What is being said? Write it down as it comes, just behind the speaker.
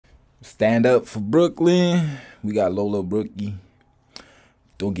Stand up for Brooklyn. We got Lola Brookie.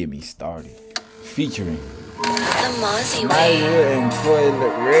 Don't get me started. Featuring Nija and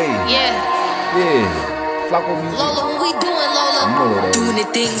Leray. Yeah. Flocko music. Lola, what we doing, Lola? You know what doing the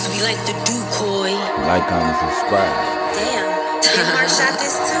things we like to do, Coy. Like, comment, subscribe. Damn. Did Mark shot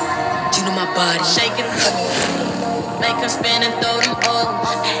this too? You know my body. Shake it. Make her spin and throw them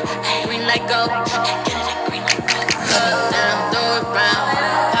O's. Green like gold. Up, down, throw it round.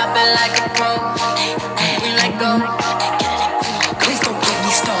 Pop it like a pro. Green like gold. Please don't get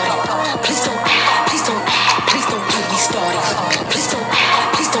me started. Please don't get me started. Please don't get me started. Please don't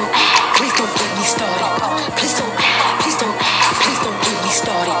get me started. Please don't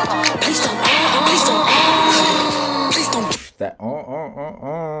That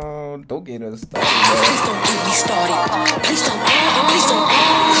don't get us started. Please don't get me started. Please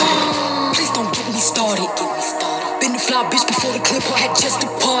don't get me started. Been the fly bitch before the clip, I had just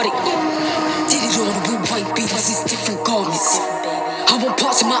departed. Did it all with white beaters, it's different garments. I want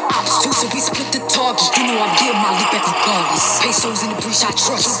parts of my ops too, so we split the target. You know I'm getting my look back regardless. Pesos in the breach, I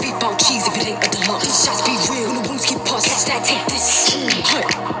trust. Don't be about cheese if it ain't a deluxe. These shots be real when the wounds get past. Hashtag take this. Hurt,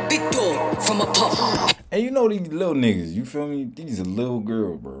 big dog from a pup. And you know these little niggas, you feel me? These are little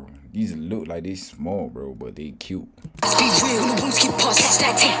girls, bro. These look like they small, bro, but they cute. Let's be real when the wounds get past.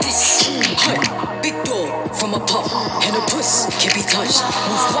 Hashtag take this. Hurt, big dog from a pup. And a puss can be touched.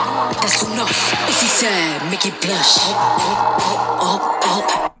 Move walk, that's enough. If he sad, make it blush.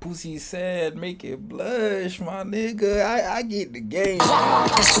 Pussy sad, make it blush, my nigga. I get the game.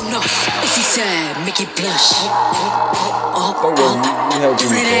 That's enough. If he sad, make it blush. Don't worry, we help you.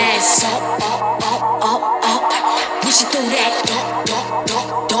 Throw that ass up. We should throw that dog.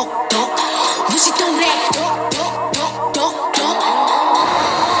 We should throw that dog.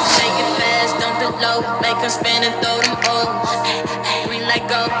 Shake it fast, dump it low, make her spin and throw them O's. Green like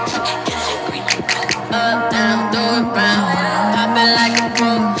gold. Up, down, throw it round. Pop it like a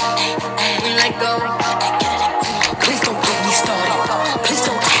pro. Green like gold. Please don't get me started. Please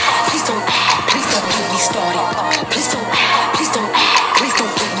don't get me started. Please don't get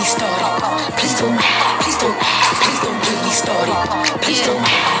me started. Please don't get me started. Please don't.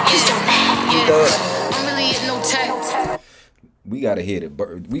 I'm really hitting no tact. We gotta hear the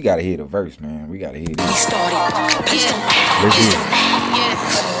verse, man. We gotta hear it. We started. Please don't. Let's hear it. Yeah,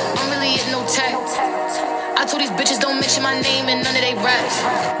 I'm really hitting no tact. I told these bitches don't mention my name in none of they raps.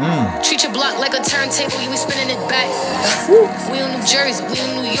 Treat your block like a turntable, you ain't spinning it back. We in New Jersey, we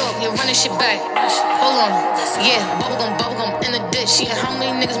in New York, you're running shit back. Hold on, yeah, bubblegum in the ditch. Yeah, how many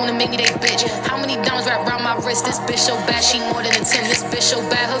niggas wanna make me they bitch? How many diamonds wrap around my wrist? This bitch so bad, she more than a 10. This bitch so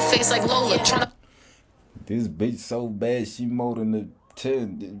bad, her face like Lola. This bitch so bad, she more than a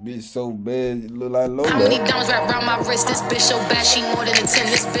 10. This bitch so bad, it look like Lola. How many diamonds wrap around my wrist? This bitch so bad, she more than a 10.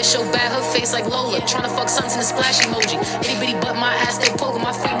 This bitch so bad, her face like Lola. Tryna fuck something in the splash emoji. Itty bitty but my ass still poking.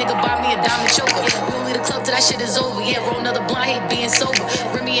 My free nigga buy me a diamond choker. We don't leave the club till that shit is over. Yeah, roll another blunt, hate being sober.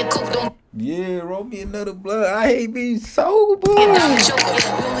 Remy and Coke don't. Yeah, roll me another blunt. I hate being sober. Yeah, diamond choker. We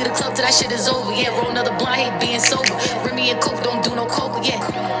don't leave the club till that shit is over. Yeah, roll another blunt, hate being sober. Remy and Coke don't do no coke. Yeah.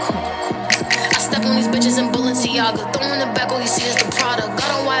 Step on these bitches in Balenciaga. Throwing it back, all you see is the product.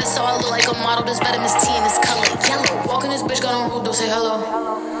 Got on wire, so I look like a model. This vitamin's T in this color yellow. Walking this bitch, got on road, don't say hello.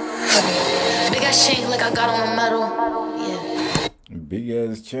 Big ass chain like I got on a medal. Yeah. Big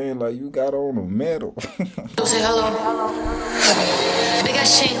ass chain like you got on a medal. Don't say hello. Big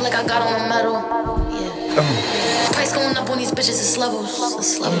ass chain like I got on a medal. Yeah. Price going up on these bitches, it's levels.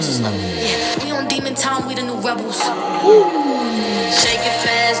 Yeah. We on demon time, we the new rebels. Shake it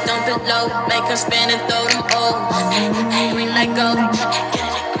fast, dump it low, make her spin and throw them O's. Green like gold.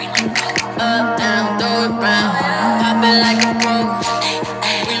 Up, down, throw it round. Pop it like a pro.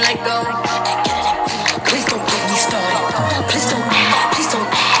 Green like gold. Please don't get me started. Please don't get me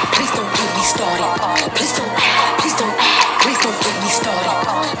started. Please don't get me started. Please don't get me started.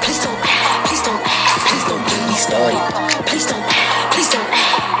 Please don't.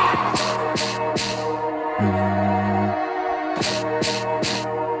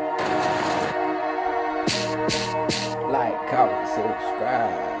 Like, comment,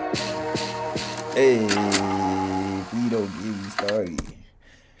 subscribe. Hey, we don't get me started.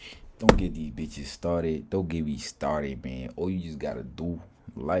 Don't get these bitches started. Don't get me started, man. All you just gotta do,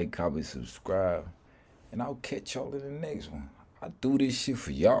 like, comment, subscribe. And I'll catch y'all in the next one. I do this shit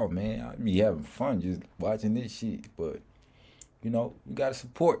for y'all, man. I be having fun just watching this shit. But, you know, you gotta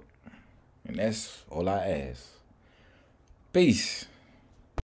support. And that's all I ask. Peace.